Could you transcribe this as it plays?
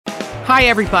Hi,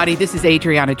 everybody. This is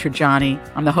Adriana Trajani.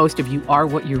 I'm the host of You Are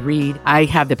What You Read. I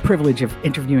have the privilege of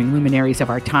interviewing luminaries of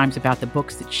our times about the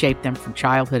books that shaped them from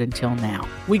childhood until now.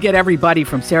 We get everybody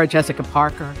from Sarah Jessica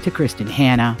Parker to Kristen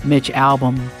Hanna, Mitch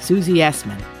Albom, Susie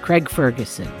Essman, Craig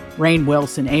Ferguson, Rainn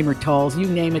Wilson, Amor Tolls, you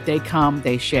name it, they come,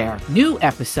 they share. New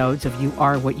episodes of You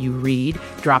Are What You Read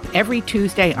drop every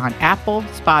Tuesday on Apple,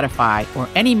 Spotify, or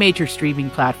any major streaming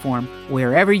platform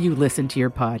wherever you listen to your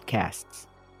podcasts.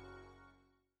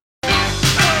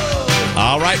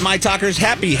 All right, my talkers,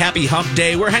 happy hump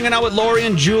day. We're hanging out with Lori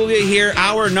and Julia here,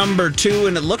 hour number 2,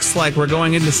 and it looks like we're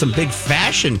going into some big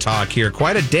fashion talk here.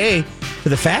 Quite a day for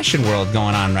the fashion world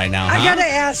going on right now, huh? I got to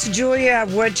ask Julia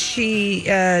what she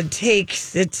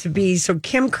takes it to be. So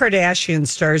Kim Kardashian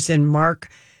stars in Marc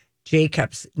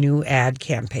Jacobs' new ad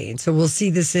campaign. So we'll see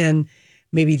this in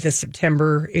maybe the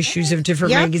September issues of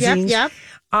different magazines. Yep.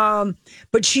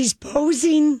 But she's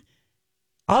posing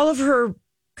all of her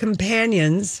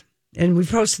companions, and we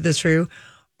posted this for you,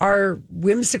 are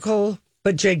whimsical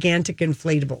but gigantic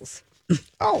inflatables.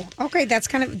 Oh, okay. That's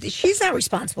kind of, she's not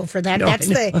responsible for that. No,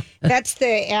 That's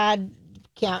the ad,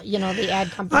 the ad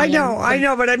company. I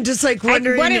know, but I'm just like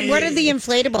wondering. What are the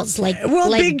inflatables? Like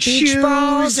big beach shoes,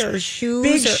 balls or shoes?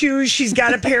 Big shoes. She's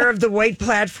got a pair of the white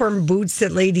platform boots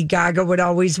that Lady Gaga would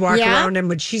always walk around in,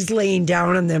 but she's laying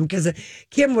down on them because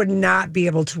Kim would not be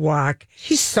able to walk.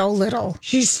 She's so little.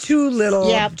 She's too little.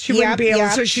 She wouldn't be able.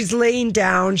 So she's laying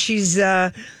down. She's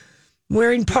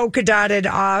wearing polka dotted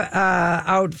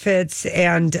outfits,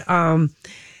 and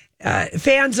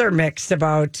fans are mixed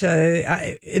about.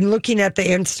 In looking at the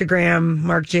Instagram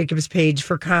Marc Jacobs page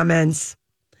for comments,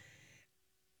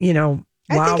 wow,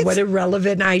 what a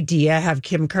relevant idea! Have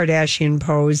Kim Kardashian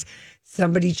pose.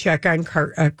 Somebody check on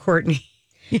Courtney.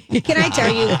 Can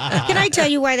I tell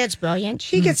you why that's brilliant?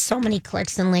 She gets so many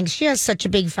clicks and links. She has such a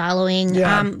big following.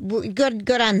 Yeah.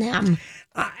 Good on them.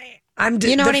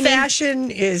 You know what I mean? Fashion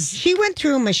is. She went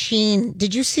through a machine.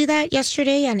 Did you see that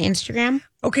yesterday on Instagram?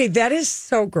 Okay, that is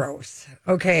so gross.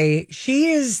 Okay,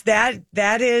 she is that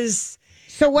is.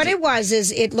 So what it was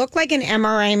is it looked like an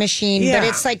MRI machine, but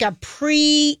it's like a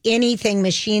pre-anything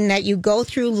machine that you go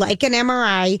through like an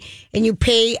MRI and you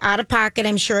pay out of pocket,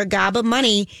 I'm sure, a gob of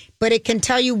money, but it can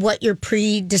tell you what you're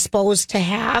predisposed to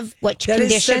have, what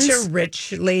conditions. That is such a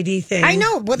rich lady thing. I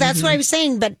know. Well, that's what I was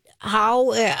saying, but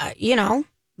how,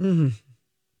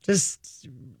 Just,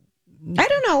 I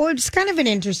don't know. It's kind of an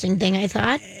interesting thing, I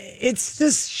thought. It's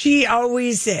just, she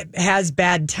always has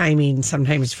bad timing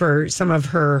sometimes for some of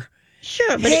her.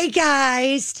 Sure. But hey,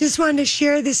 guys, just wanted to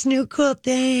share this new cool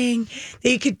thing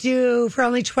that you could do for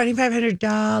only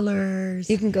 $2,500.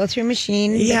 You can go through a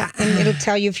machine. Yeah. And it'll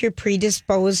tell you if you're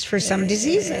predisposed for some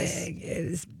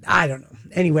diseases. I don't know.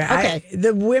 Anyway, okay.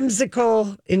 The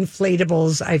whimsical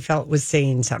inflatables, I felt, was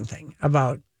saying something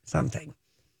about something.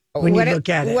 When you look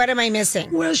at it. What am I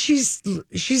missing? Well, she's an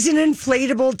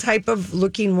inflatable type of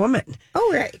looking woman.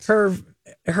 Oh, right. Her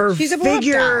she's a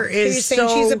figure is so. You're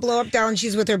saying she's a blow up doll and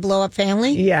she's with her blow up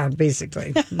family? Yeah,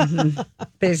 basically.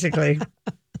 Basically.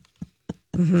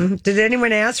 Did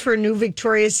anyone ask for a new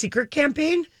Victoria's Secret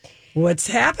campaign? What's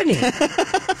happening?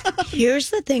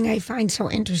 Here's the thing I find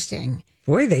so interesting.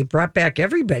 Boy, they brought back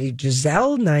everybody.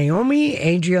 Giselle, Naomi,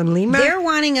 Adrienne Lima. They're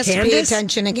wanting us Candace. to pay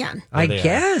attention again. I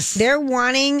guess. They're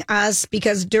wanting us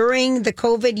because during the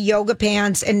COVID yoga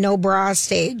pants and no bra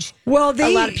stage, a lot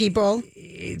of people...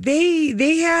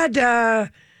 They had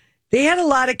a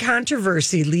lot of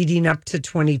controversy leading up to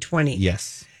 2020.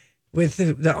 Yes. With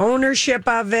the ownership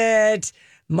of it,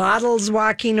 models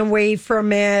walking away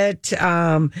from it.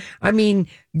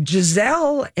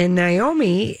 Giselle and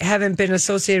Naomi haven't been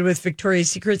associated with Victoria's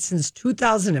Secret since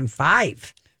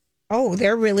 2005. Oh,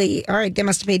 they're really, all right, they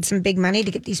must have paid some big money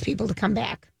to get these people to come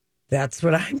back. That's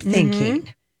what I'm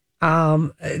thinking.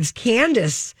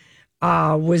 Candace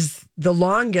was the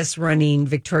longest running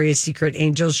Victoria's Secret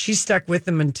angel. She stuck with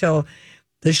them until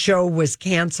the show was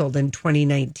canceled in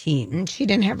 2019. And she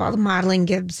didn't have all the modeling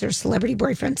gigs or celebrity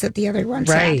boyfriends that the other ones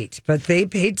right. had. But they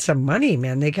paid some money,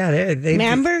 man. They got it.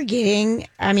 Remember getting,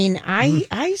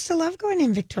 I used to love going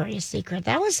in Victoria's Secret.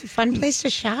 That was a fun place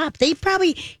to shop. They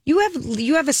probably, you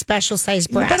have a special size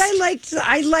breast. But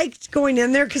I liked going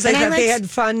in there because I thought they had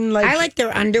fun. I like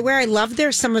their underwear. I love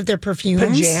some of their perfumes.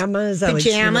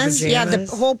 Pajamas. Yeah, the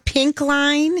whole pink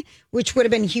line, which would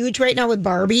have been huge right now with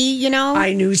Barbie,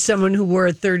 I knew someone who wore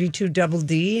a 32 Double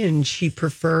D, and she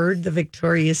preferred the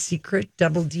Victoria's Secret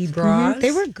Double D bras.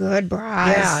 They were good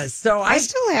bras. Yeah, so I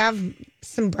still have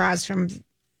some bras from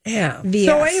VS.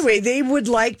 So anyway, they would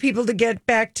like people to get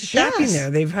back to shopping there.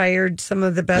 They've hired some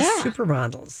of the best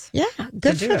supermodels. Yeah,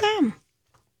 good for them.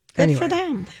 Good for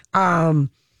them.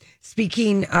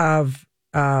 Speaking of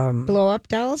blow up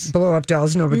dolls. No,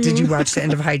 but did you watch the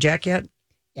end of Hijack yet?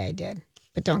 Yeah, I did,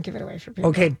 but don't give it away for people.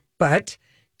 Okay, but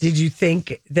did you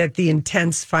think that the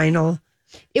intense final?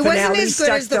 It wasn't as good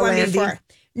as the one before.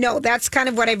 No, that's kind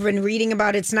of what I've been reading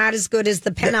about. It's not as good as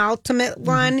the penultimate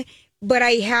one, but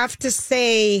I have to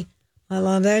say, I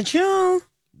love that show.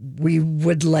 We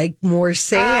would like more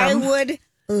Sam. I would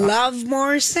love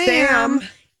more Sam.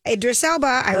 Idris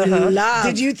Elba, I would love.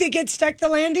 Did you think it stuck the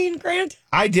landing, Grant?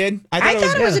 I did. I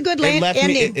thought it was a good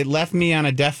ending. It left me on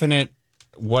a definite,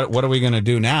 what are we going to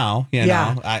do now? You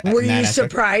know, Were you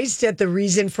surprised at the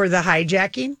reason for the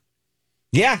hijacking?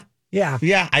 Yeah. Yeah.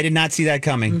 Yeah, I did not see that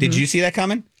coming. Did you see that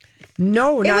coming?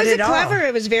 No, not at all.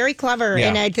 It was very clever,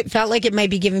 and I felt like it might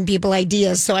be giving people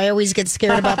ideas. So I always get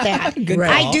scared about that.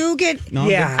 I do get,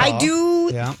 I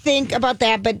do think about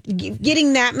that, but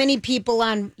getting that many people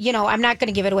on, I'm not going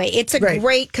to give it away. It's a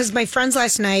great, because my friends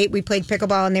last night we played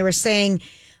pickleball, and they were saying,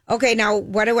 "Okay, now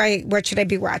what should I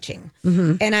be watching?"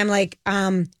 Mm-hmm. And I'm like,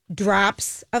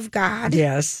 Drops of God.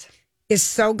 Yes, is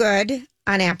so good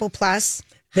on Apple Plus.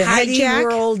 The Heady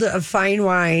World of Fine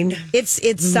Wine.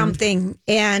 It's something.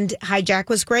 And Hijack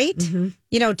was great.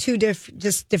 Mm-hmm. Two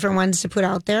different ones to put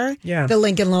out there. Yeah. The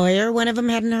Lincoln Lawyer, one of them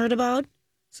hadn't heard about.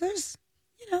 So there's,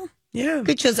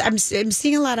 good shows. I'm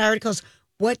seeing a lot of articles.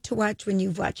 What to watch when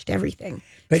you've watched everything.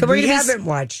 But we haven't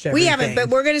watched everything. We haven't, but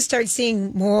we're going to start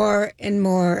seeing more and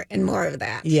more and more of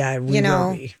that. Yeah, we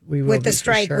will be. We will with the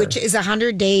strike, which is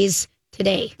 100 days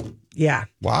today. Yeah.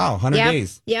 Wow, 100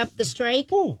 days. Yep, the strike,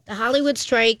 the Hollywood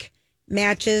strike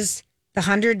matches the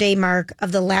 100-day mark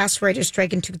of the last writer's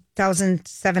strike in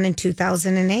 2007 and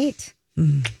 2008.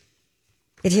 Mm.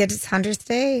 It hit its 100th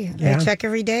day. I check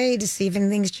every day to see if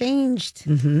anything's changed.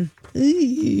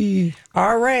 Mm-hmm.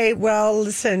 All right. Well,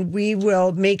 listen, we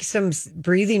will make some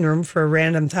breathing room for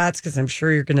random thoughts because I'm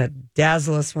sure you're going to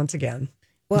dazzle us once again.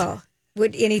 Well,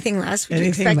 would anything less? Would you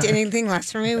expect anything less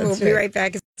from me? We'll be right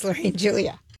back. It's Lori and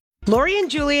Julia. Lori and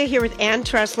Julia here with Ann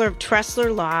Tressler of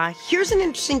Tressler Law. Here's an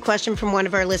interesting question from one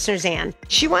of our listeners, Ann.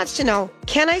 She wants to know,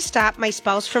 can I stop my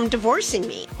spouse from divorcing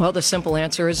me? Well, the simple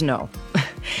answer is no.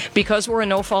 Because we're a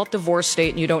no-fault divorce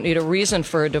state and you don't need a reason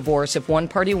for a divorce, if one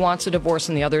party wants a divorce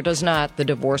and the other does not, the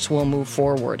divorce will move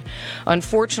forward.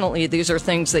 Unfortunately, these are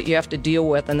things that you have to deal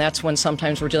with, and that's when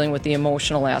sometimes we're dealing with the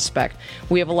emotional aspect.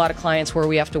 We have a lot of clients where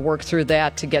we have to work through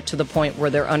that to get to the point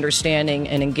where they're understanding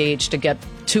and engaged to get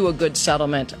to a good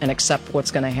settlement and accept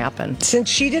what's going to happen. Since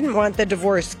she didn't want the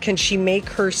divorce, can she make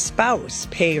her spouse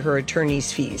pay her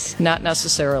attorney's fees? Not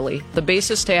necessarily. The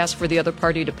basis to ask for the other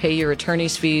party to pay your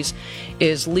attorney's fees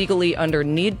is legally under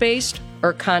need-based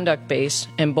or conduct-based,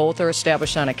 and both are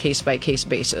established on a case-by-case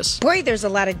basis. Boy, there's a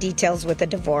lot of details with a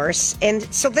divorce, and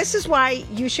so this is why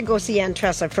you should go see Ann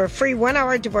Tressler. For a free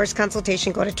 1-hour divorce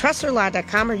consultation, go to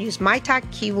TresslerLaw.com or use my talk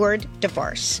keyword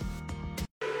divorce.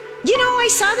 I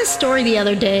saw this story the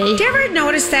other day. Did you ever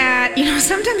notice that?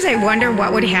 Sometimes I wonder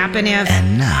what would happen if...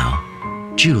 And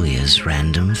now, Julia's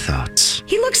random thoughts.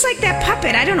 He looks like that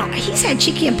puppet. I don't know. He's had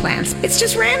cheeky implants. It's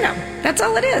just random. That's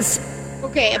all it is.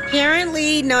 Okay,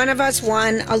 apparently none of us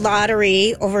won a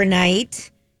lottery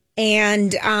overnight.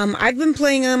 And I've been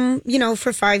playing them,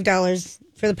 for $5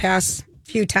 for the past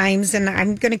few times. And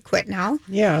I'm going to quit now.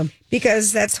 Yeah.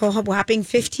 Because that's a whopping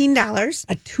 $15.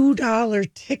 A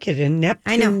 $2 ticket in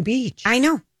Neptune Beach. I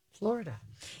know. Florida.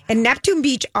 And Neptune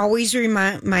Beach always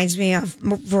reminds me of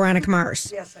Veronica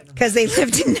Mars. Yes, I know. Because they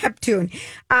lived in Neptune.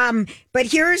 But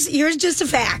here's just a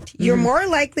fact. You're more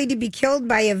likely to be killed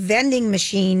by a vending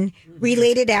machine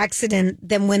related accident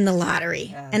than win the lottery.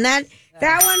 Yeah. And that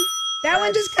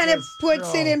one just kind of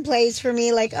puts it in place for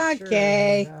me, like,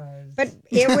 okay. Sure, but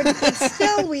it's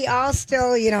still, we all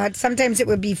still, sometimes it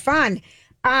would be fun.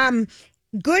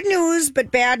 Good news,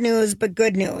 but bad news, but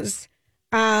good news.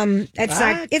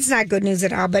 It's not good news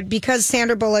at all, but because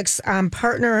Sandra Bullock's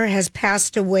partner has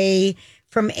passed away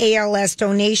from ALS,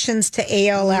 donations to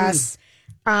ALS,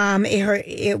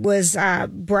 it was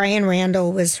Brian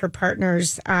Randall was her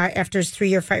partner's after his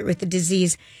 3-year fight with the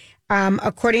disease.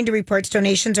 According to reports,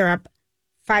 donations are up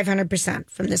 500%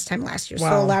 from this time last year. Wow.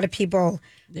 So a lot of people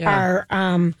are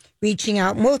reaching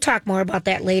out. And we'll talk more about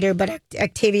that later, but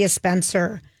Octavia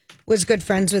Spencer was good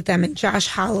friends with them, and Josh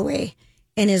Holloway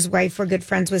and his wife were good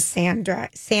friends with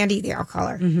Sandy, they all call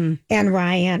her, and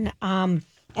Ryan. And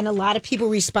a lot of people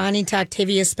responding to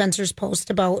Octavia Spencer's post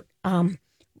about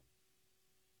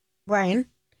Ryan,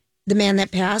 the man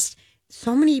that passed.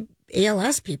 So many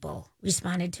ALS people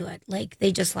responded to it. Like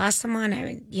they just lost someone.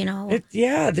 It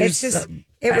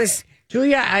was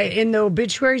Julia. In the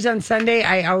obituaries on Sunday,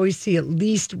 I always see at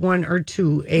least 1 or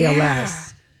 2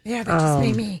 ALS. Yeah, that just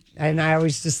made me. And I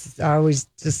always just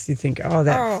think,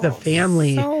 that's the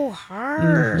family. So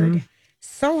hard. Mm-hmm.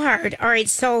 So hard. All right,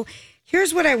 so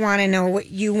here's what I want to know, what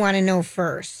you want to know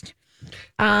first.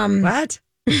 What?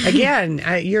 Again,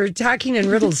 you're talking in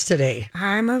riddles today.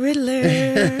 I'm a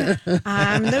riddler.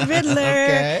 I'm the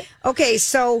riddler. Okay,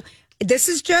 so this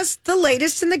is just the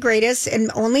latest and the greatest,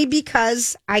 and only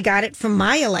because I got it from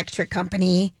my electric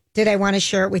company did I want to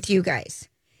share it with you guys.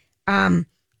 And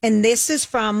this is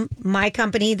from my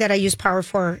company that I use power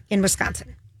for in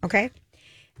Wisconsin. Okay?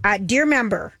 Dear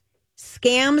member,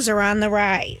 scams are on the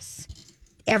rise.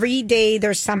 Every day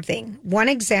there's something. One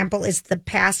example is the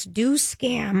past due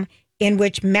scam, in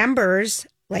which members,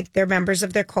 like they're members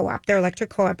of their co-op, their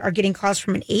electric co-op, are getting calls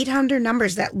from an 800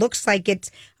 numbers that looks like it's,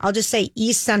 I'll just say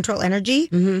East Central Energy.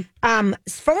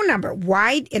 Phone number,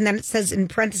 and then it says in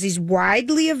parentheses,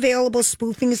 widely available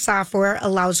spoofing software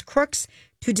allows crooks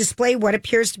to display what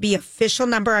appears to be official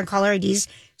number on caller IDs.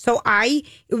 So it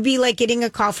would be like getting a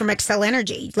call from Xcel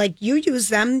Energy. Like you use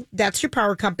them, that's your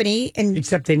power company.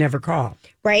 Except they never call.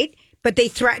 Right? But they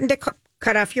threaten to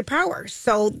cut off your power.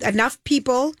 So enough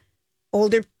people,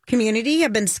 older community,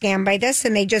 have been scammed by this,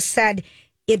 and they just said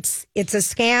it's a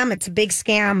scam, it's a big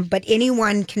scam, but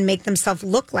anyone can make themselves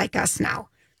look like us now.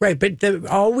 Right, but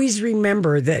always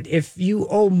remember that if you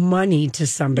owe money to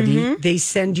somebody, they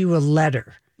send you a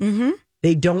letter. Mm-hmm.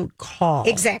 They don't call.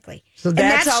 Exactly. So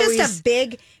that's always, just a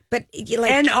big, but like,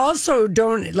 and also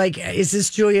don't, like, is this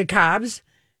Julia Cobbs?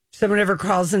 Someone ever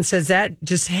calls and says that,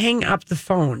 just hang up the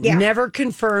phone. Yeah. Never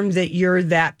confirm that you're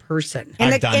that person.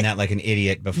 I've done that like an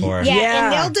idiot before. Yeah,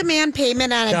 and they'll demand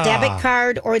payment on a debit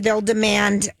card, or they'll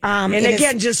demand. And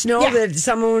again, just know that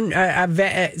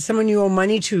someone you owe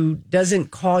money to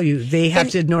doesn't call you. They have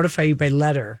to notify you by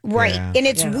letter. Right, and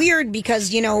it's weird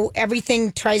because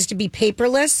everything tries to be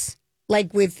paperless,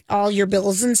 like with all your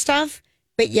bills and stuff.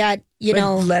 But yet,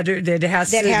 letter that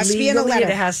has to be in a letter.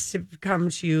 It has to come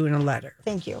to you in a letter.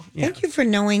 Thank you. Yeah. Thank you for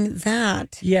knowing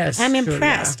that. Yes, I'm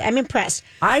impressed. Yeah. I'm impressed.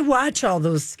 I watch all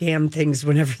those scam things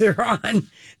whenever they're on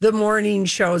the morning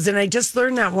shows, and I just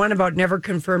learned that one about never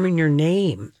confirming your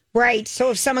name. Right.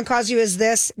 So if someone calls you as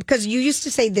this, because you used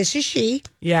to say this is she.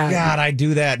 Yeah. God, I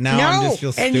do that now. I just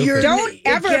feel stupid. Don't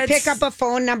ever pick up a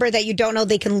phone number that you don't know.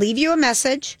 They can leave you a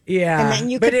message. Yeah. And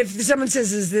then but if someone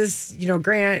says, is this,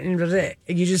 Grant,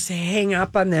 and you just hang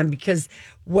up on them, because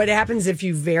what happens if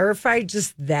you verify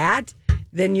just that,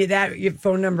 then your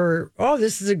phone number,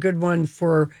 this is a good one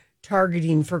for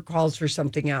targeting for calls for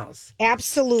something else.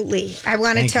 Absolutely. I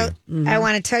want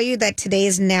to tell you that today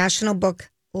is National Book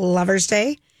Lovers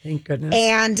Day. Thank goodness.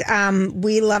 And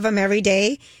we love them every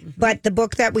day. Mm-hmm. But the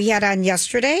book that we had on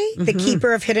yesterday, The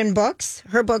Keeper of Hidden Books,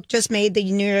 her book just made the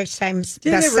New York Times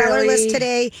bestseller list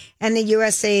today and the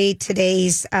USA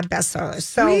Today's bestseller.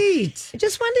 So Sweet. I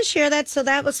just wanted to share that. So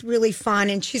that was really fun.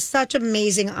 And she's such an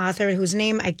amazing author whose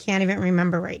name I can't even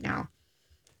remember right now.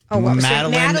 Oh, what was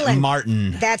Madeline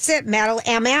Martin. That's it.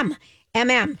 Madeline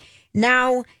MM.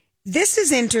 Now, this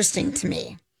is interesting to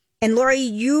me. And Lori,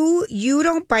 you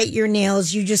don't bite your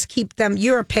nails. You just keep them.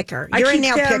 You're a picker. You're a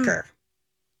nail picker.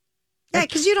 Yeah,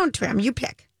 because you don't trim. You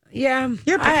pick. Yeah,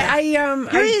 you're a picker.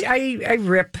 I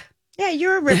rip. Yeah,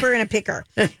 you're a ripper and a picker.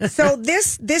 So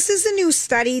this is a new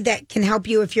study that can help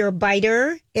you if you're a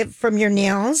biter from your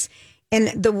nails,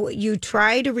 and you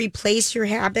try to replace your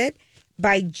habit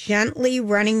by gently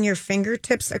running your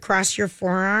fingertips across your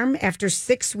forearm. After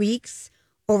 6 weeks,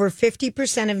 over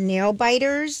 50% of nail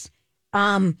biters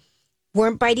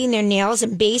weren't biting their nails.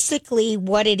 And basically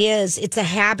what it is, it's a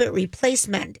habit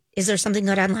replacement. Is there something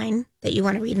good online that you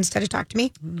want to read instead of talk to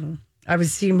me? Mm-hmm. I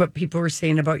was seeing what people were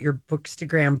saying about your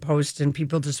Bookstagram post, and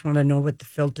people just want to know what the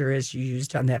filter is you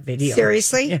used on that video.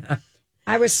 Seriously? Yeah.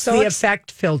 I was so... The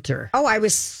effect filter. Oh, I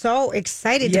was so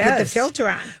excited to put the filter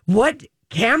on. What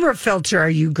camera filter are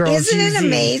you girls using? Isn't it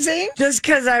amazing? Just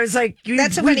because I was like, we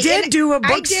did do a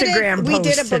Bookstagram post. We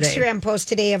did a Bookstagram post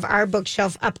today of our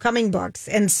bookshelf upcoming books.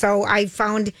 And so I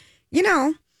found,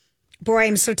 boy,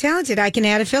 I'm so talented. I can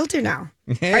add a filter now.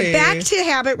 Hey. All right, back to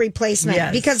habit replacement.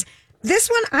 Yes. Because this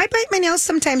one, I bite my nails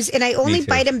sometimes, and I only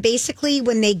bite them basically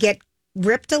when they get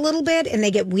ripped a little bit and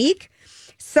they get weak.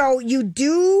 So you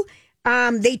do...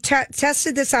 they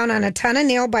tested this out on a ton of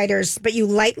nail biters, but you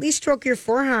lightly stroke your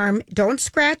forearm. Don't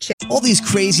scratch it. All these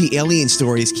crazy alien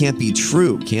stories can't be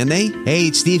true, can they? Hey,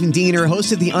 it's Stephen Diener,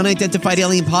 host of the Unidentified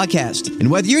Alien Podcast.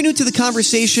 And whether you're new to the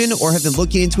conversation or have been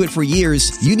looking into it for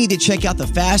years, you need to check out the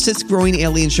fastest growing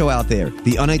alien show out there,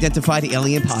 the Unidentified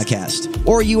Alien Podcast,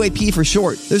 or UAP for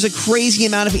short. There's a crazy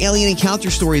amount of alien encounter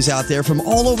stories out there from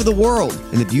all over the world.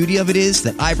 And the beauty of it is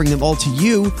that I bring them all to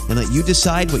you and let you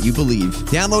decide what you believe.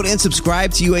 Download and subscribe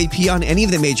subscribe to UAP on any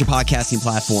of the major podcasting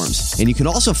platforms. And you can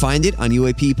also find it on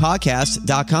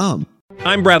UAPpodcast.com.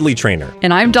 I'm Bradley Trainer.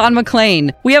 And I'm Don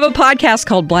McClain. We have a podcast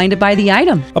called Blinded by the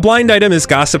Item. A blind item is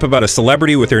gossip about a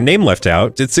celebrity with their name left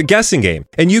out. It's a guessing game,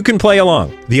 and you can play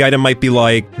along. The item might be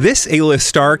like, this A-list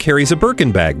star carries a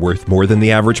Birkin bag worth more than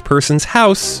the average person's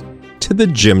house to the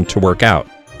gym to work out.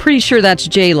 Pretty sure that's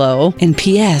J-Lo. And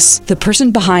P.S. the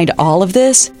person behind all of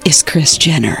this is Kris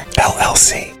Jenner,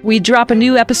 LLC. We drop a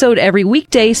new episode every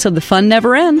weekday so the fun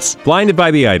never ends. Blinded by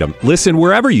the Item. Listen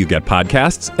wherever you get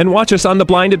podcasts and watch us on the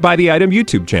Blinded by the Item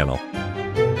YouTube channel.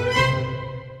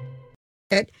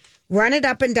 Run it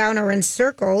up and down or in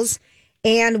circles.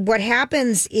 And what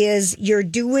happens is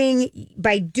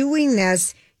by doing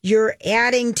this, you're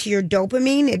adding to your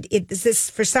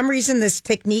dopamine. For some reason, this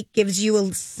technique gives you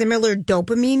a similar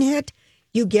dopamine hit.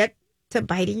 You get to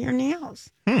biting your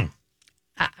nails.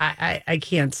 I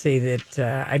can't say that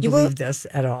I believe this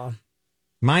at all.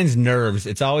 Mine's nerves.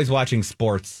 It's always watching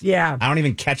sports. Yeah. I don't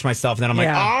even catch myself. And then I'm like,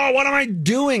 oh, what am I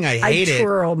doing? I hate it. I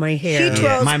twirl my hair. She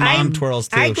twirls. My mom twirls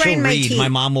too. I grind She'll my read. teeth. My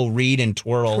mom will read and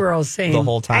twirl same. the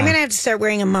whole time. I'm going to have to start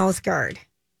wearing a mouth guard.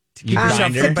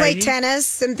 To play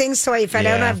tennis and things. So if I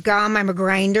don't have gum, I'm a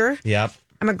grinder. Yep.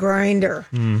 I'm a grinder.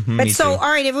 Mm-hmm, but so, all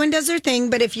right, everyone does their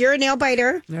thing. But if you're a nail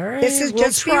biter, all right, this is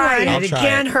just try fun. it. It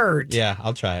can't hurt. Yeah,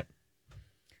 I'll try it.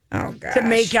 Oh, gosh. To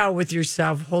make out with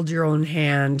yourself, hold your own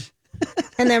hand.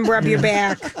 And then rub your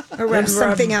back or rub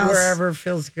something else. Wherever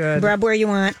feels good. Rub where you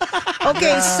want.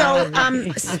 Okay, so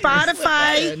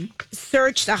Spotify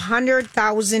searched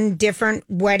 100,000 different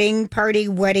wedding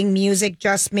music,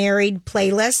 just married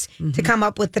playlists to come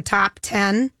up with the top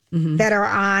 10 that are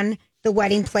on the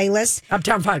wedding playlist.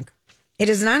 Uptown Funk. It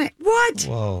is not it. What?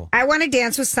 Whoa. I Want to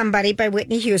Dance with Somebody by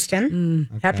Whitney Houston.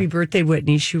 Okay. Happy birthday,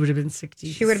 Whitney. She would have been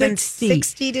 60. She would have been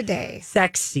 60 today.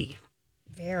 Sexy.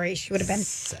 Very. She would have been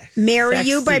Marry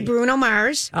You by Bruno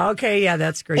Mars. Okay, yeah,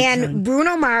 that's great. And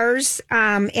Bruno Mars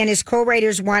and his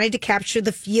co-writers wanted to capture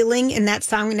the feeling in that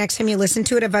song next time you listen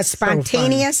to it of a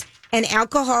spontaneous and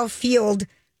alcohol-fueled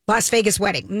Las Vegas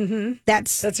wedding. Mm-hmm.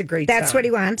 That's a great That's song. what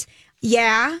he wants.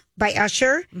 Yeah, by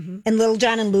Usher and Lil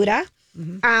Jon and Luda.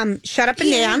 Shut Up and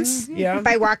Dance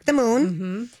by Walk the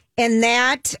Moon. And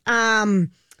that...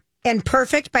 and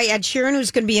Perfect by Ed Sheeran,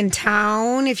 who's going to be in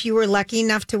town. If you were lucky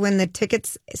enough to win the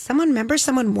tickets, someone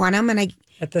won them,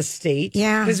 at the State.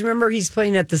 Yeah, because remember he's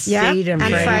playing at the State on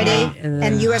Friday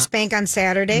and U.S. Bank on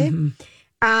Saturday.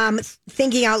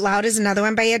 Thinking Out Loud is another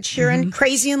one by Ed Sheeran.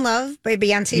 Crazy in Love by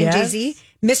Beyonce and Jay-Z.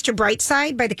 Mr.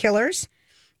 Brightside by The Killers,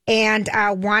 and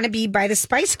Wannabe by the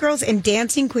Spice Girls, and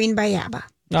Dancing Queen by ABBA.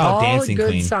 Oh, all Dancing good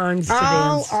Queen. songs. To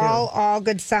dance to. All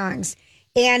good songs.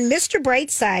 And Mr.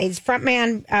 Brightside's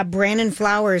frontman Brandon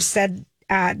Flowers said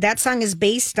that song is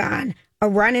based on a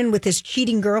run-in with his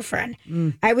cheating girlfriend.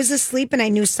 I was asleep and I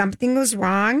knew something was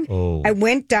wrong. Oh. I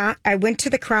went to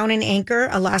the Crown and Anchor,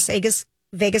 a Las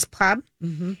Vegas pub,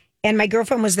 and my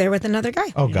girlfriend was there with another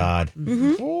guy. Oh, God.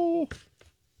 Oh.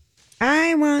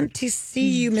 I want to see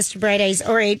you, Mr. Bright Eyes.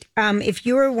 All right. If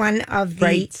you were one of the...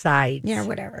 Bright Sides. Yeah,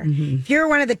 whatever. If you're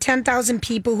one of the 10,000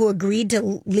 people who agreed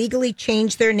to legally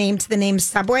change their name to the name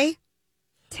Subway,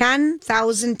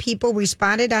 10,000 people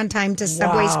responded on time to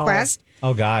Subway's quest.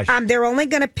 Oh, gosh. They're only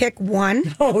going to pick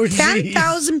one. Oh,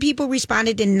 10,000 people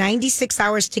responded in 96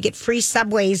 hours to get free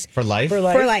Subways. For life? For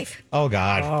life. Oh,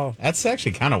 God. Oh. That's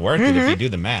actually kind of worth it if you do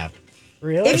the math.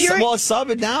 Really? Well, a sub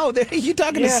now, you're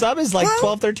talking a sub is like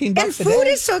 $12, $13 and a day. food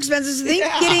is so expensive. So think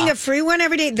getting a free one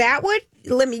every day, that would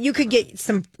limit. You could get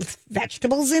some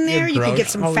vegetables in there. You could get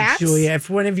some fats. Julia,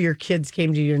 if one of your kids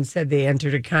came to you and said they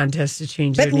entered a contest to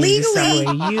change But their name legally, to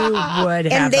Subway, you would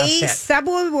have and a fit.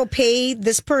 Subway will pay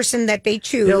this person that they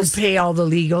choose. They'll pay all the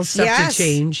legal stuff to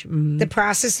change. The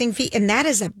processing fee. And that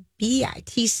is a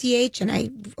BITCH. And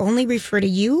I only refer to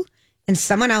you and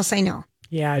someone else I know.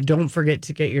 Yeah, don't forget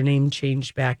to get your name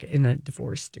changed back in a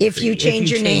divorce decree. If you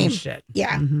change your name. It.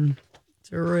 Yeah. Mm-hmm.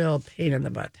 It's a real pain in the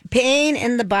butt. Pain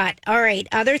in the butt. All right.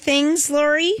 Other things,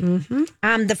 Lori?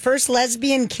 The first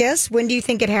lesbian kiss, when do you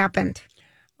think it happened?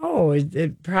 Oh,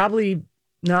 it probably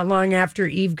not long after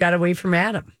Eve got away from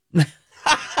Adam.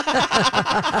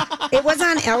 It was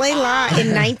on LA Law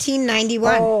in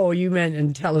 1991. Oh, you meant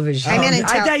in television. I meant in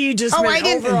I thought you just meant I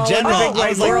didn't, overall. In general, I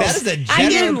was like, that is a general. I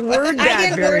didn't word that I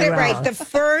didn't very word it well. right. The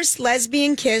first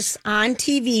lesbian kiss on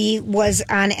TV was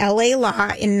on LA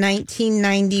Law in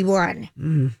 1991,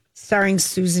 starring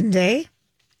Susan Day.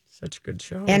 Such a good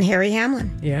show. And Harry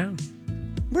Hamlin. Yeah.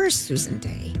 Where's Susan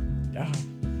Day? Oh.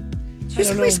 She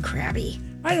was always crabby.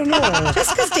 I don't know.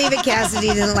 Just because David Cassidy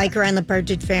didn't like her on the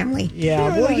Partridge Family.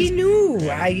 Yeah, well, he knew.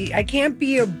 I can't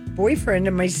be a boyfriend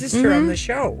of my sister on the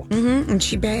show. Mm-hmm. And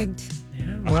she begged.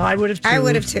 Yeah, well, I would have too. I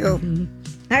would have too. Mm-hmm.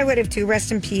 I would have too.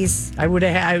 Rest in peace. I would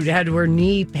have had to wear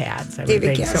knee pads. I David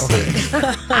would think Cassidy.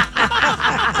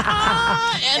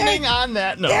 Ending on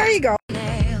that note. There you go.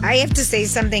 I have to say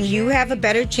something. You have a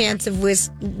better chance of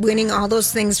winning all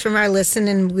those things from our Listen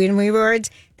and Win rewards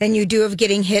than you do of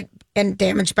getting hit and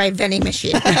damaged by a vending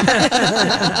machine.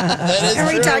 And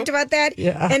we talked about that.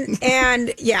 Yeah.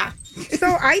 And yeah.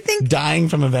 So I think dying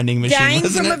from a vending machine. Dying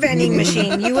from a vending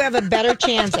machine. You have a better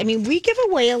chance. I mean, we give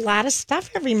away a lot of stuff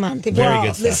every month. If Very you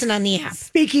good stuff. listen on the app.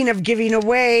 Speaking of giving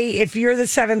away, if you're the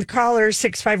 7th caller,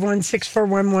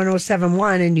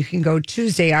 651-641-1071, and you can go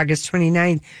Tuesday, August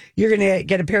 29th, you're going to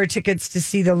get a pair of tickets to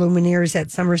see the Lumineers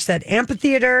at Somerset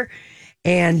Amphitheater.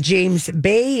 And James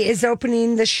Bay is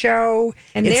opening the show.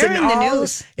 And they're in the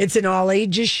news. It's an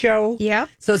all-ages show. Yep.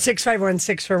 So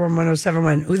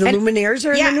 651-641-1071. The Lumineers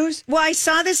are in the news? Well, I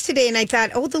saw this today and I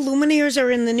thought, the Lumineers are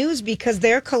in the news because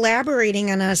they're collaborating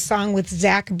on a song with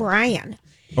Zach Bryan.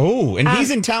 Oh, and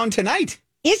he's in town tonight.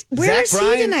 Where is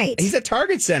he tonight? He's at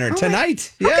Target Center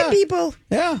tonight. How can people...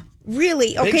 Yeah.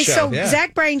 Really? Okay, show, so yeah.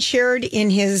 Zach Bryan shared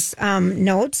in his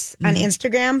notes on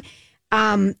Instagram,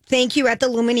 thank you at the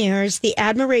Lumineers. The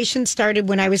admiration started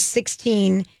when I was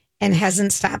 16 and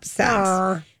hasn't stopped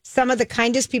since. Some of the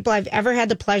kindest people I've ever had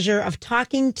the pleasure of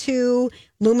talking to.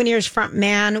 Lumineers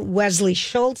frontman Wesley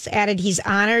Schultz added he's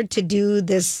honored to do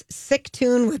this sick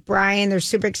tune with Brian. They're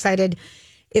super excited.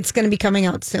 It's going to be coming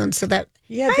out soon. So that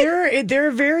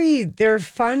they're a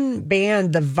fun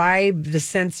band. The vibe, the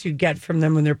sense you get from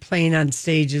them when they're playing on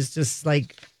stage is just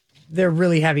like they're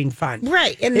really having fun.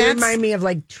 Right. And they remind me of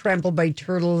like Trampled by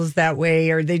Turtles that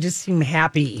way, or they just seem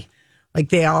happy. Like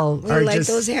they all are like just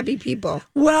those happy people.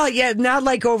 Well, yeah, not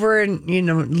like over in,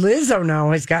 Lizzo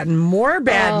now has gotten more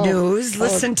bad news.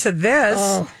 Listen to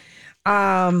this.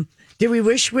 Did we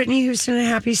wish Whitney Houston a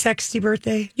happy sexy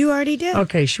birthday? You already did.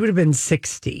 Okay, she would have been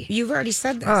 60. You've already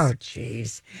said this. Oh,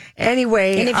 jeez.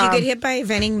 Anyway. And if you get hit by a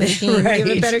vending machine, right. you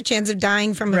have a better chance of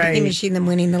dying from a vending machine than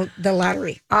winning the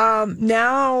lottery.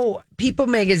 Now, People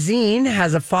Magazine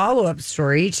has a follow-up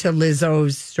story to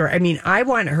Lizzo's story. I mean, I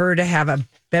want her to have a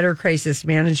better crisis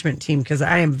management team because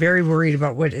I am very worried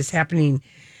about what is happening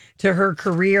to her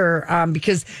career,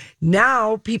 because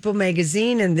now People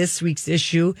Magazine in this week's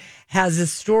issue has a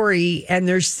story, and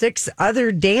there's 6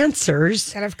 other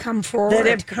dancers that have come forward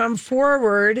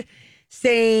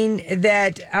saying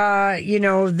that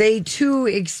they too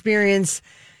experience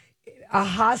a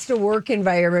hostile work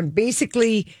environment.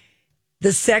 Basically,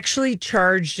 the sexually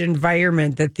charged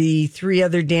environment that the 3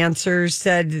 other dancers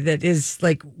said that is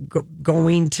like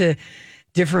going to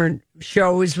different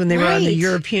shows when they were on the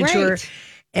European tour.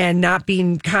 And not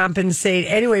being compensated.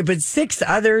 Anyway, but 6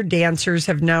 other dancers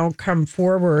have now come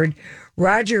forward.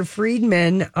 Roger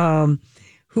Friedman,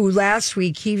 who last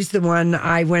week, he was the one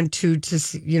I went to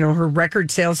her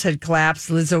record sales had collapsed.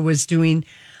 Lizzo was doing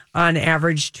on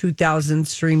average 2,000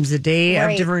 streams a day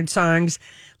of different songs.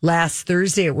 Last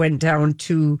Thursday, it went down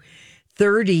to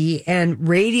 30, and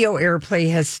radio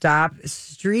airplay has stopped.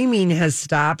 Streaming has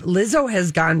stopped. Lizzo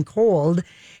has gone cold.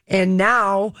 And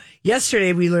now,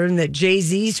 yesterday, we learned that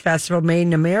Jay-Z's festival, Made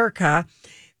in America,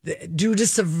 due to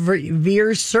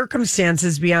severe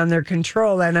circumstances beyond their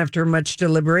control and after much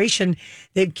deliberation,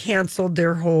 they've canceled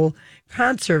their whole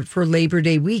concert for Labor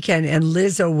Day weekend, and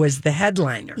Lizzo was the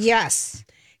headliner. Yes.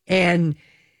 And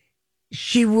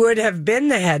she would have been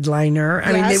the headliner.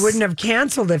 I mean, they wouldn't have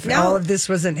canceled if all of this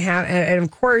wasn't happening. And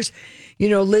of course,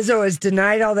 Lizzo has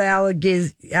denied all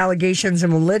the allegations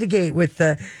and will litigate with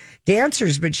the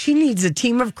dancers, but she needs a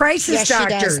team of crisis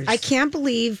doctors. She does. I can't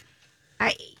believe.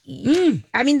 I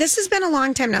mean, this has been a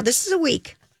long time now. This is a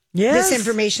week. Yes. This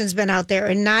information's been out there,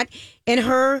 and not in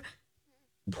her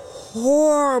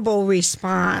horrible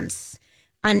response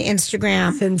on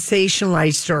Instagram.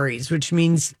 Sensationalized stories, which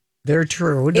means they're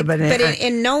true.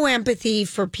 And no empathy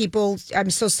for people.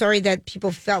 I'm so sorry that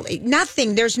people felt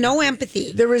nothing. There's no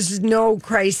empathy. There was no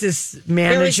crisis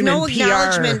management. There was no PR.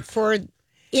 acknowledgement for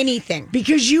anything.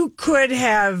 Because you could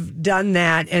have done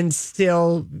that and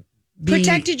still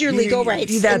protected your legal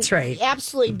rights. That's right.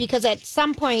 Absolutely. Because at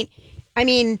some point, I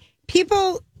mean,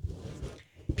 people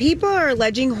are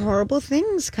alleging horrible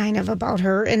things kind of about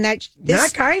her, and that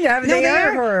not kind of. They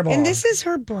are horrible. And this is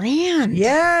her brand.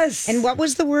 Yes. And what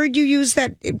was the word you used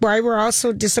that why we're all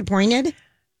so disappointed?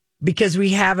 Because we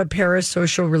have a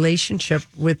parasocial relationship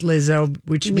with Lizzo,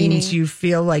 which means you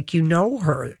feel like you know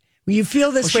her. You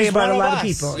feel this way about a lot of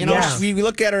people. You know, we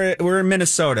look at her, we're in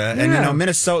Minnesota, and,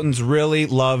 Minnesotans really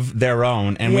love their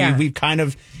own. And we've kind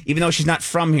of, even though she's not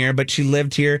from here, but she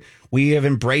lived here, we have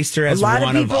embraced her as one of us. A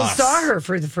lot of people saw her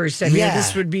for the first time. Yeah,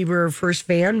 this would be her first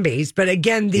fan base. But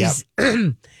again, these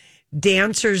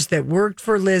dancers that worked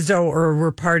for Lizzo or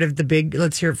were part of the big,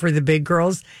 let's hear it for the big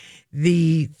girls,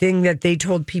 the thing that they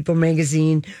told People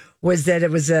magazine was that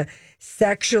it was a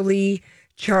sexually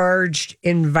charged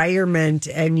environment,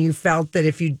 and you felt that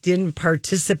if you didn't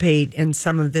participate in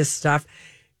some of this stuff,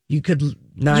 you could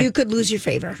lose your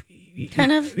favor.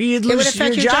 Kind of, you'd lose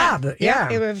your job.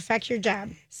 Yeah, it would affect your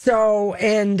job. So,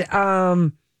 and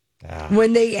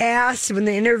when the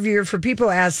interviewer for People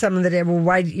asked some of them, well,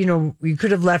 why, you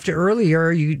could have left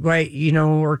earlier,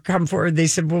 or come forward. They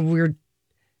said, well,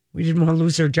 we didn't want to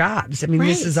lose our jobs. I mean,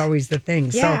 this is always the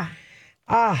thing. Yeah.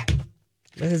 So,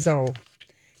 Lizzo.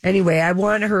 Anyway, I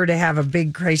want her to have a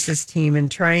big crisis team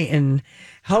and try and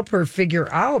help her figure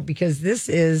out, because this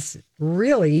is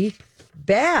really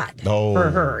bad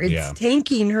for her. It's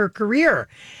tanking her career.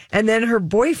 And then her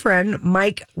boyfriend,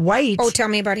 Mike White. Oh, tell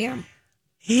me about him.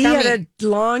 He had a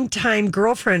longtime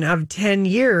girlfriend of 10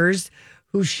 years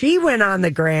who she went on the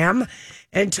gram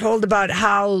and told about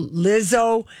how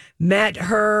Lizzo met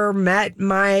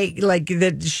Mike,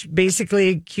 basically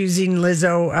accusing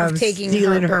Lizzo of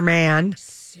stealing her man.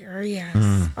 Serious.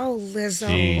 Oh, Lizzo.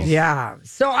 Jeez. Yeah.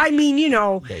 So, I mean,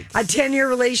 a 10-year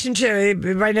relationship,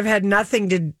 it might have had nothing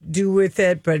to do with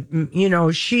it, but,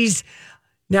 she's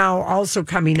now also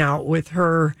coming out with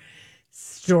her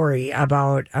story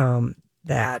about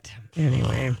that.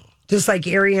 Anyway, just like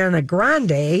Ariana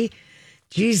Grande,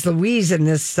 geez Louise, and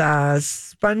this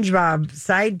SpongeBob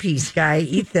side piece guy,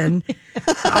 Ethan.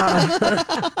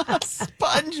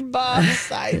 SpongeBob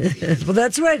side piece. Well,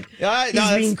 that's what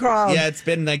he's being called. Yeah, it's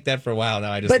been like that for a while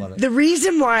now. I just love it. But the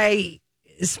reason why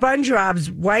SpongeBob's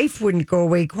wife wouldn't go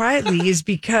away quietly is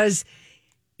because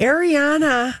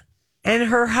Ariana and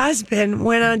her husband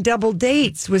went on double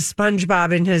dates with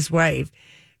SpongeBob and his wife.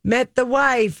 Met the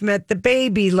wife, met the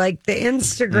baby, like the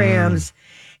Instagrams.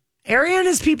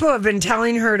 Ariana's people have been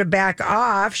telling her to back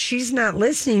off. She's not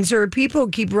listening. So her people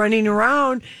keep running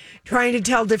around trying to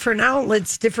tell different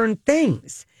outlets different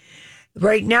things.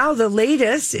 Right now, the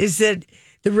latest is that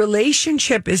the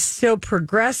relationship is still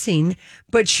progressing,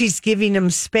 but she's giving him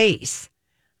space.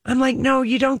 I'm like, no,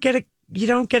 you don't get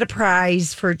a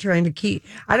prize for trying to keep.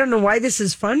 I don't know why this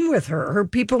is fun with her. Her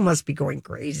people must be going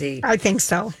crazy. I think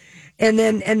so. And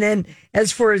then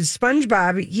as for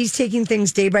SpongeBob, he's taking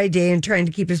things day by day and trying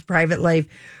to keep his private life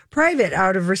private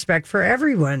out of respect for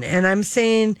everyone. And I'm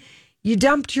saying, you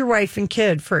dumped your wife and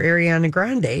kid for Ariana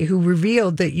Grande, who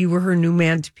revealed that you were her new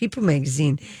man to People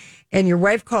magazine. And your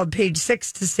wife called Page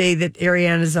Six to say that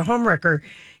Ariana is a homewrecker.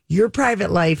 Your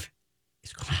private life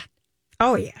is gone.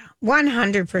 Oh, yeah.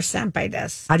 100% by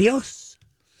this. Adios.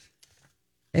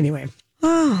 Anyway.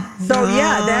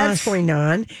 That's going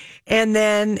on. And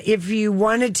then if you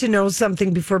wanted to know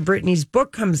something before Britney's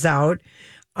book comes out,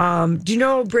 do you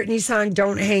know Britney's song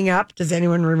Don't Hang Up? Does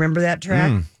anyone remember that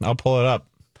track? I'll pull it up.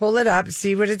 Pull it up,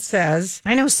 see what it says.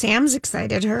 I know Sam's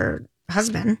excited. Her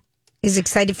husband is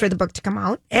excited for the book to come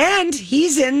out. And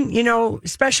he's in,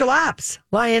 Special Ops,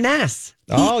 Lioness.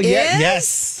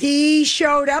 Yes. He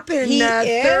showed up in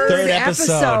third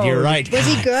episode. You're right. Was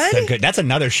he good? That's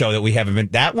another show that we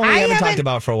haven't talked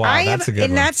about for a while. That's a good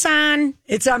one. And that's on...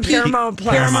 It's on Paramount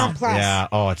Plus. Paramount Plus. Yeah.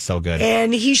 Oh, it's so good.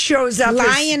 And he shows up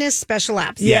Lioness Special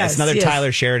Ops. Yes, another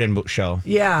Tyler Sheridan show.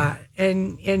 Yeah.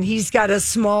 And he's got a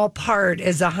small part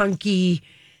as a hunky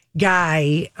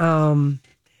guy.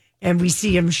 And we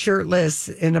see him shirtless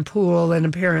in a pool, and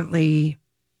apparently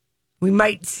we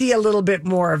might see a little bit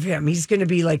more of him. He's going to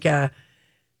be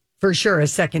for sure, a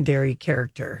secondary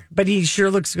character. But he sure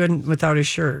looks good without his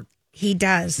shirt. He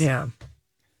does. Yeah.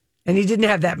 And he didn't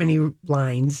have that many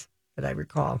lines that I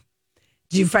recall.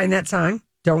 Did you find that song?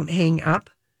 Don't Hang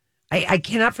Up? I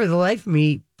cannot for the life of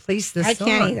me place this song.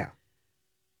 I can't either.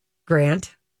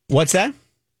 Grant? What's that?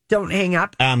 Don't Hang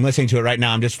Up. I'm listening to it right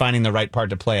now. I'm just finding the right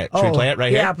part to play it. Should we play it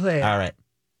right here? Yeah, play it. All right.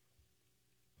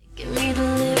 Give me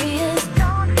delirious,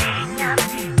 don't hang up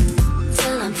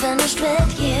till I'm finished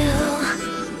with you.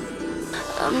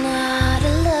 I'm not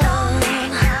alone.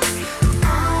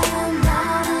 I'm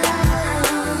not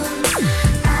alone.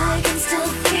 I can still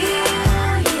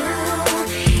feel you,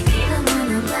 even when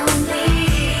I'm lonely.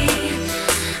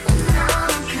 Now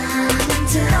I'm coming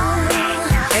to.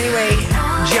 Anyway,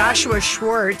 Joshua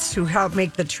Schwartz, who helped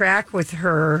make the track with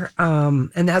her,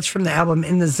 and that's from the album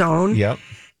In the Zone. Yep.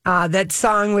 That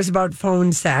song was about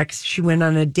phone sex. She went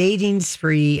on a dating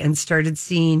spree and started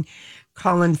seeing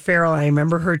Colin Farrell. I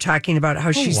remember her talking about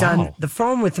how she's on the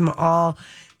phone with him all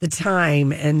the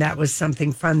time, and that was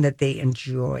something fun that they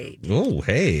enjoyed. Oh,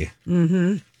 hey.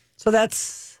 Mm-hmm. So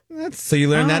so you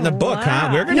learned that in the book, huh?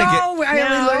 We're gonna I only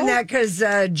learned that because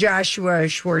Joshua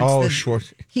Schwartz.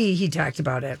 Schwartz. He talked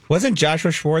about it. Wasn't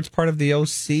Joshua Schwartz part of the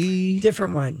OC?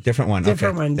 Different one. Different one.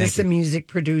 This is a music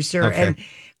producer. Okay.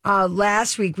 And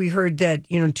last week we heard that,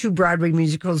 2 Broadway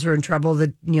musicals are in trouble.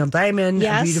 The Neil Diamond,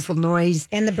 A Beautiful Noise.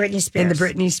 And the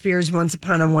Britney Spears. Once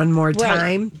Upon a One More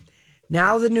Time. Right.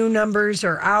 Now the new numbers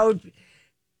are out.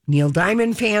 Neil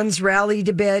Diamond fans rallied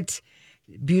a bit.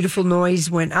 Beautiful Noise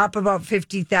went up about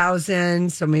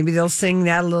 50,000. So maybe they'll sing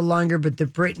that a little longer. But the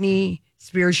Britney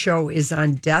Spears show is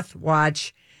on death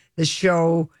watch. The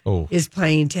show is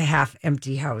playing to half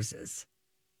empty houses.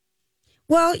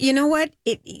 Well, you know what?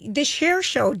 The Cher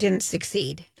show didn't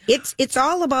succeed. It's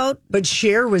all about. But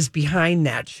Cher was behind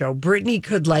that show.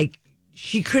 Britney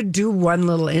she could do one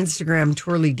little Instagram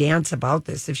twirly dance about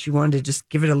this if she wanted to just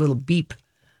give it a little beep,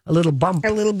 a little bump, a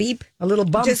little beep, a little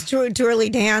bump, just twirly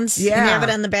dance. Yeah, and have it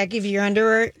on the back of your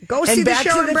underwear. Go see the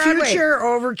show on Broadway. Back to the Future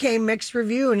overcame mixed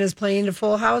review and is playing to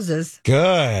full houses.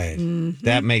 Good. Mm-hmm.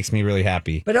 That makes me really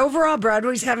happy. But overall,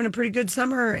 Broadway's having a pretty good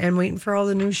summer and waiting for all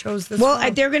the new shows this fall.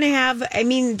 They're going to have,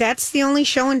 that's the only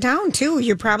show in town, too.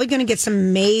 You're probably going to get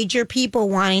some major people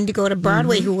wanting to go to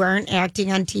Broadway who aren't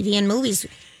acting on TV and movies,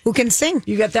 who can sing.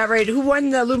 You got that right. Who won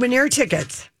the Luminaire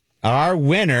tickets? Our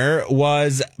winner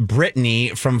was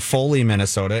Brittany from Foley,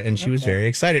 Minnesota, and she was very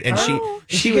excited. And she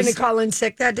was going to call in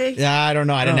sick that day? I don't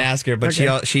know. I didn't ask her, but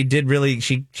she did really.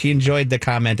 She enjoyed the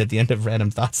comment at the end of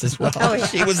Random Thoughts as well. Oh, yeah.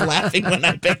 She was laughing when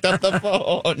I picked up the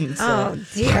phone. So. Oh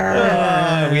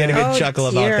dear! We had a good chuckle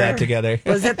about that together.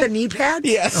 Was that the knee pad?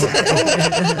 Yes.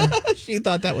 She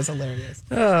thought that was hilarious.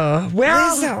 Oh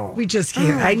well, we just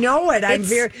can't. I know it.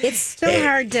 It's so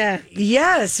hard to.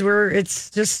 Yes,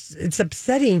 it's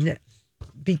upsetting.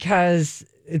 Because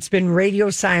it's been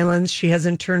radio silence. She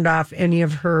hasn't turned off any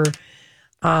of her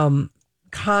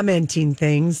commenting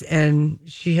things, and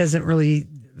she hasn't really,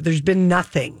 there's been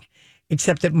nothing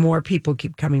except that more people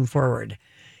keep coming forward.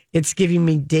 It's giving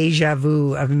me deja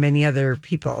vu of many other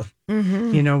people,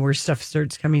 where stuff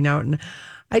starts coming out. And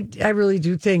I really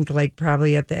do think,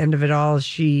 probably at the end of it all,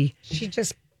 she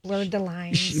just blurred the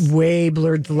lines. She way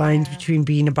blurred the lines between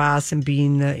being a boss and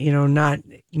being,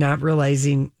 not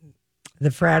realizing the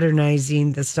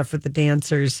fraternizing, the stuff with the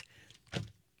dancers.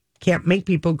 Can't make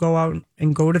people go out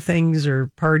and go to things or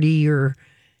party or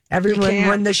everyone.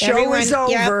 When the show is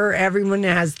over, everyone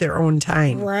has their own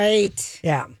time. Right.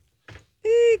 Yeah.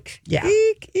 Eek. Yeah.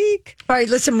 Eek, eek. All right,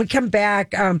 listen, we come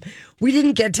back. We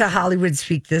didn't get to Hollywood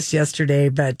Speak this yesterday,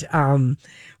 but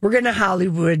we're going to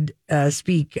Hollywood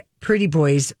Speak Pretty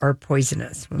Boys Are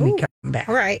Poisonous when we come back.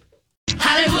 All right.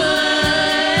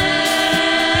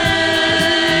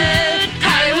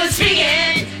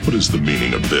 What is the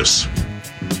meaning of this?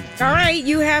 All right,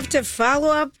 you have to follow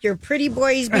up your pretty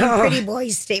boys be pretty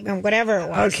boys statement, whatever it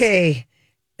was. Okay.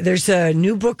 There's a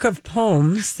new book of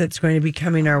poems that's going to be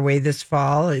coming our way this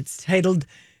fall. It's titled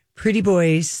Pretty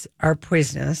Boys Are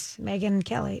Poisonous. Megan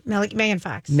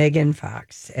Fox. Megan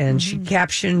Fox. And she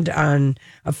captioned on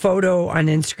a photo on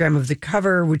Instagram of the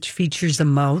cover, which features a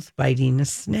mouth biting a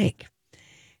snake.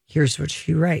 Here's what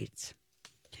she writes.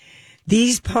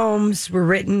 These poems were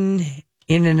written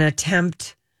in an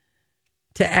attempt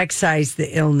to excise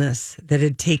the illness that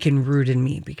had taken root in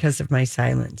me because of my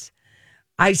silence.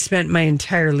 I spent my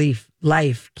entire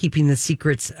life keeping the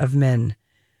secrets of men.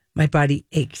 My body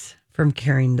aches from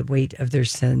carrying the weight of their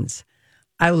sins.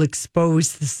 I will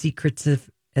expose the secrets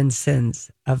and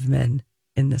sins of men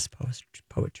in this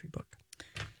poetry book.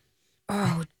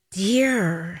 Oh,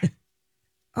 dear.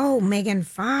 Oh, Megan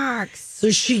Fox. So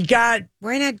she got...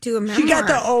 Why not do a memoir? She got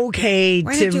the okay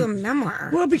Why not do a memoir?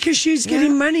 Well, because she's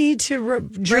getting money to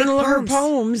journal her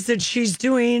poems that she's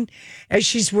doing as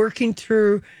she's working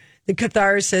through the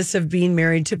catharsis of being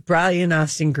married to Brian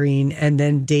Austin Green and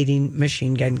then dating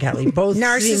Machine Gun Kelly. Both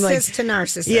narcissist to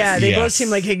narcissist. Yeah, they both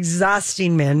seem like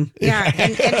exhausting men. Yeah,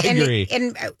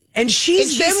 and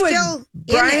she's been with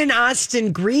Brian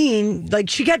Austin Green. Like,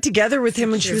 she got together with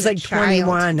him when she was like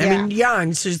 21. Yeah. I mean,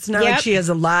 young. So it's not like she has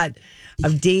a lot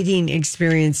of dating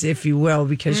experience, if you will,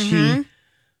 because she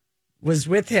was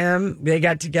with him. They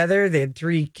got together. They had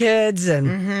 3 kids.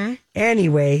 And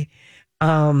anyway,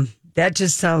 that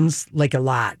just sounds like a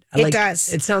lot. It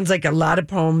does. It sounds like a lot of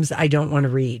poems I don't want to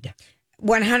read.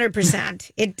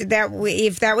 100%. If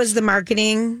that was the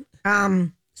marketing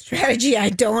strategy,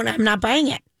 I'm not buying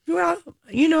it. Well,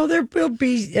 there will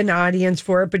be an audience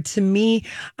for it. But to me,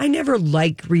 I never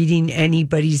like reading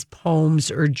anybody's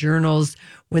poems or journals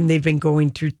when they've been going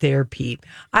through therapy.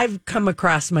 I've come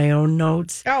across my own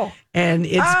notes. And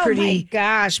it's pretty. Oh, my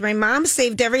gosh. My mom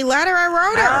saved every letter I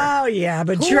wrote her. Oh, yeah.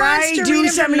 But try do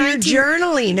some of your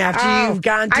journaling after you've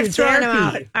gone through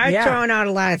therapy. I've thrown out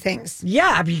a lot of things.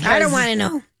 Yeah. Because I don't want to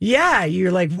know. Yeah.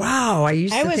 You're like, wow, I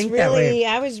used to think that way.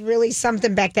 I was really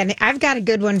something back then. I've got a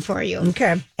good one for you.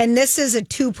 Okay. And this is a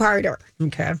two-parter.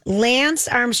 Okay. Lance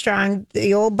Armstrong,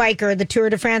 the old biker, the Tour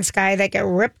de France guy that got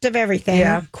ripped of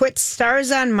everything, quit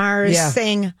Stars on Mars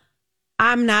saying,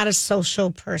 I'm not a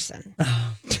social person.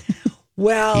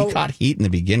 Well, he caught heat in the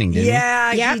beginning,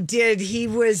 didn't he? He did. He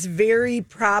was very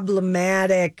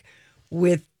problematic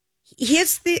with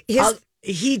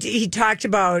he talked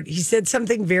about, he said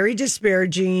something very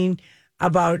disparaging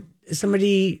about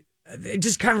somebody,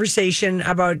 just conversation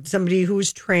about somebody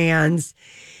who's trans.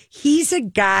 He's a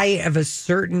guy of a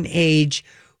certain age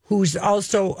who's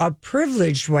also a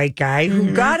privileged white guy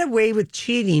who got away with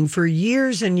cheating for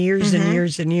years and years and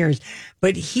years and years.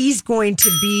 But he's going to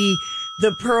be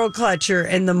the pearl clutcher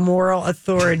and the moral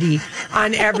authority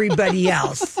on everybody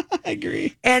else. I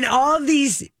agree. And all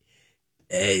these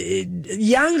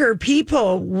younger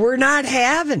people were not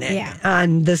having it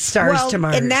on the Stars to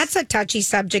Mars. And that's a touchy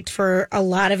subject for a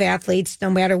lot of athletes, no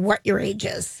matter what your age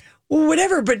is. Well,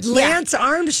 whatever, but Lance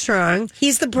Armstrong...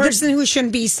 He's the person who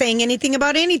shouldn't be saying anything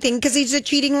about anything because he's a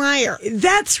cheating liar.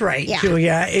 That's right,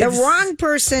 Julia. The wrong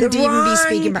person to even be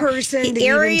speaking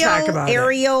about.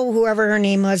 Ariel, whoever her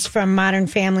name was from Modern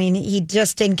Family, and he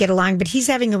just didn't get along, but he's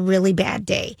having a really bad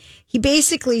day. He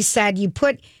basically said,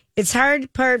 it's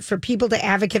hard part for people to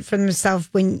advocate for themselves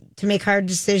to make hard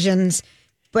decisions.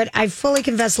 But I fully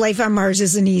confess life on Mars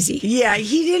isn't easy. Yeah,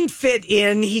 he didn't fit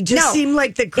in. He just seemed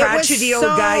like the crotchety old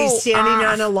guy standing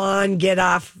on a lawn. Get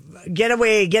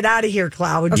away, get out of here,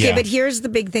 Cloud. Okay, but here's the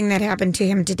big thing that happened to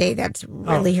him today that's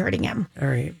really hurting him. All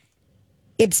right.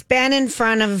 It's been in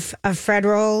front of a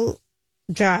federal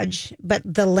judge, but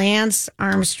the Lance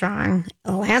Armstrong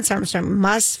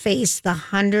must face the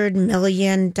 $100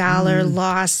 million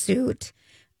lawsuit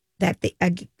that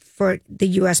for the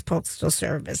U.S. Postal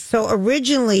Service. So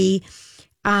originally,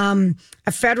 a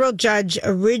federal judge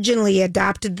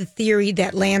adopted the theory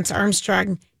that Lance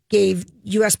Armstrong gave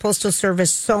U.S. Postal Service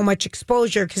so much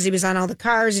exposure because he was on all the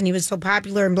cars and he was so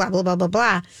popular and blah, blah, blah, blah,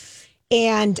 blah.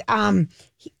 And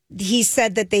he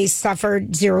said that they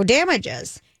suffered zero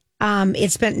damages.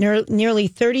 It spent nearly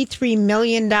 $33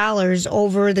 million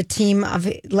over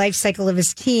the life cycle of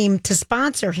his team to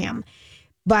sponsor him.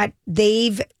 But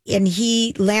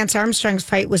Lance Armstrong's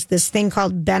fight was this thing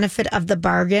called benefit of the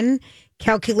bargain,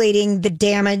 calculating the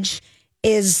damage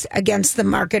is against the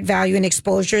market value and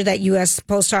exposure that U.S.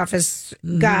 Post Office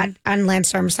got on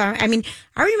Lance Armstrong. I mean,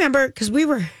 I remember because we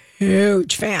were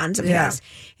huge fans of his.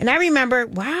 And I remember,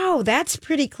 wow, that's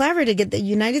pretty clever to get the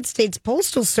United States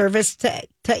Postal Service to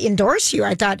endorse you.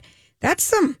 I thought,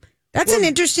 that's an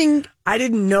interesting. I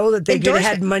didn't know that they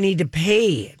had money to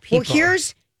pay people. Well,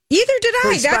 either did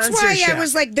I. That's why I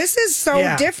was like, this is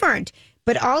so different.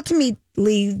 But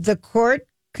ultimately, the court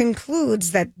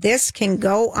concludes that this can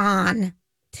go on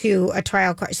to a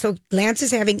trial court. So Lance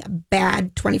is having a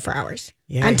bad 24 hours.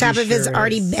 Yeah, on top of his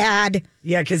already bad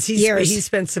because he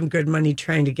spent some good money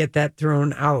trying to get that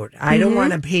thrown out. I don't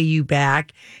want to pay you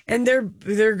back. And they're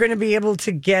going to be able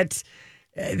to get,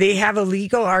 they have a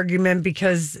legal argument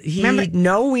because he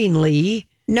knowingly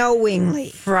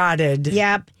frauded.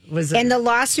 Yep. And the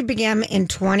lawsuit began in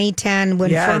 2010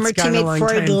 when former teammate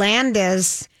Floyd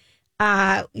Landis,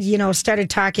 started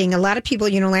talking. A lot of people,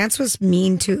 Lance was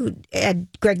mean to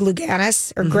Greg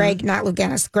Louganis, or Greg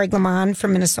LeMond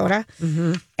from Minnesota.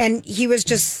 Mm-hmm. And he was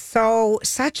just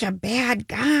such a bad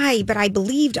guy, but I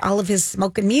believed all of his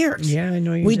smoke and mirrors. Yeah, I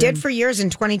know you We did for years, and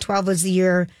 2012 was the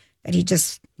year that he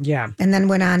just... Yeah. And then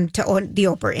went on to the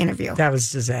Oprah interview. That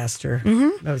was disaster.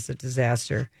 Mm-hmm. That was a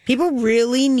disaster. People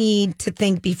really need to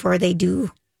think before they do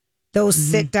those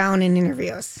sit down in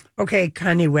interviews. Okay,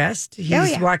 Kanye West.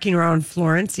 He's walking around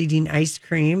Florence eating ice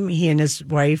cream. He and his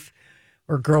wife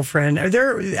or girlfriend.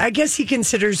 I guess he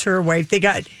considers her a wife. They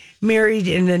got married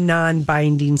in a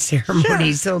non-binding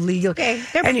ceremony. So legal. Okay.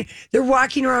 And they're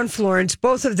walking around Florence,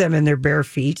 both of them in their bare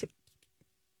feet.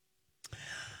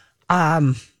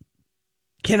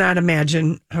 Cannot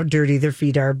imagine how dirty their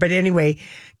feet are. But anyway,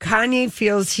 Kanye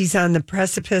feels he's on the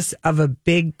precipice of a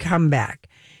big comeback.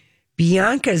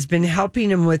 Bianca has been helping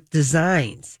him with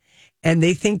designs, and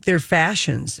they think their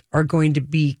fashions are going to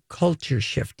be culture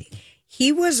shifting.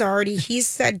 He's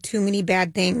said too many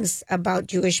bad things about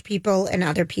Jewish people and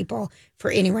other people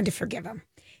for anyone to forgive him.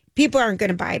 people aren't going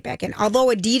to buy it back in. Although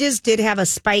Adidas did have a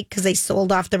spike because they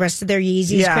sold off the rest of their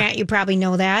Yeezys. Grant, you probably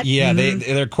know that. Yeah,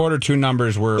 their Q2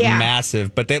 numbers were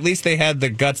massive, but at least they had the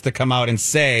guts to come out and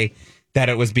say that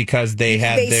it was because they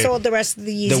sold the rest of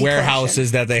the Yeezy the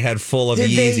warehouses that they had full of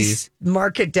Yeezys. They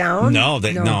mark it down? No.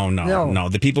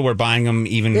 The people were buying them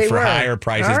even for higher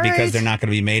prices because they're not going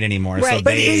to be made anymore. Right. So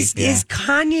but is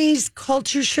Kanye's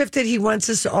culture shift that he wants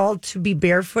us all to be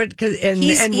barefoot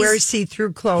and wear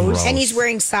see-through clothes? Gross. And he's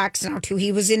wearing socks now too.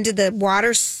 He was into the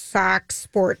water sock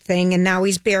sport thing, and now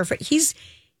he's barefoot. He's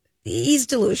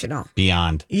delusional.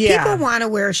 Beyond. Yeah. People want to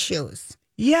wear shoes.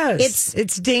 Yes,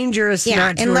 it's dangerous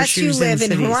not to unless wear shoes you live in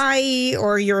cities. Hawaii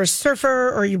or you're a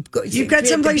surfer or you've got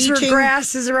someplace where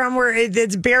grass is around where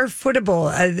it's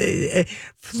barefootable.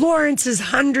 Florence is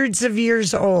hundreds of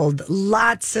years old.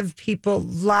 Lots of people,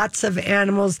 lots of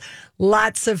animals,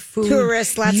 lots of food.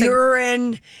 Tourists, lots of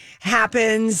urine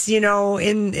happens. This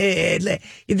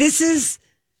is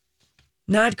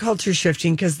not culture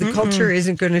shifting because the culture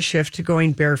isn't going to shift to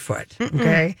going barefoot.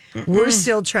 Okay, we're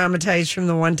still traumatized from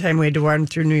the one time we had to run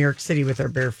through New York City with our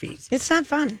bare feet. It's not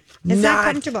fun. It's not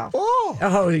comfortable.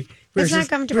 It's not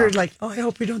comfortable. We're like, I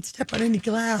hope we don't step on any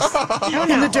glass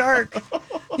in the dark.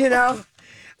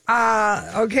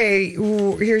 Okay,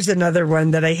 here's another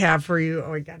one that I have for you.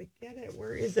 Oh, I gotta get it.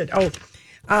 Where is it?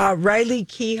 Riley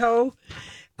Keough.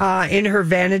 In her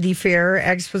Vanity Fair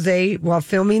expose while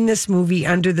filming this movie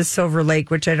Under the Silver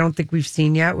Lake, which I don't think we've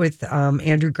seen yet with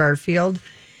Andrew Garfield.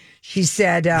 She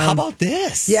said, how about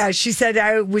this? Yeah, she said,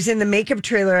 I was in the makeup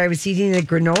trailer. I was eating a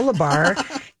granola bar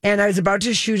and I was about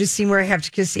to shoot a scene where I have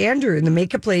to kiss Andrew. And the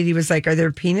makeup lady was like, are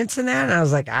there peanuts in that? And I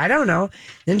was like, I don't know.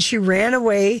 Then she ran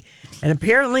away. And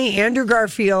apparently Andrew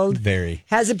Garfield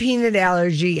has a peanut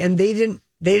allergy, and they didn't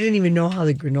even know how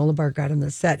the granola bar got on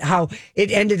the set, how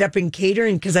it ended up in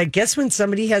catering. Because I guess when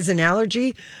somebody has an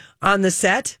allergy on the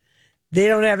set, they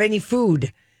don't have any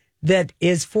food that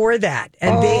is for that.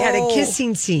 And they had a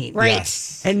kissing scene. Right.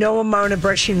 Yes. And no amount of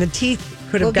brushing the teeth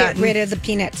could have gotten rid of the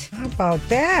peanut. How about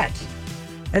that?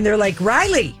 And they're like,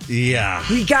 Riley, we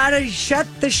got to shut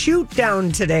the shoot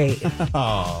down today.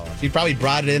 She probably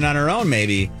brought it in on her own,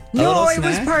 maybe. No, it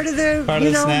was part of the, part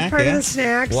of the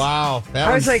snacks. Wow.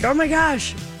 I was like, oh my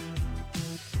gosh.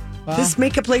 Wow. This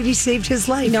makeup lady saved his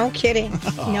life. No kidding.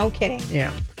 No kidding.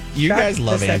 Yeah. You guys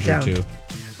love Andrew too.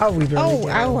 Oh, we really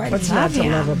do. What's not to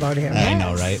love about him? I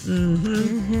know, right?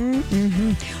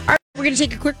 All right, we're going to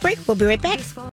take a quick break. We'll be right back.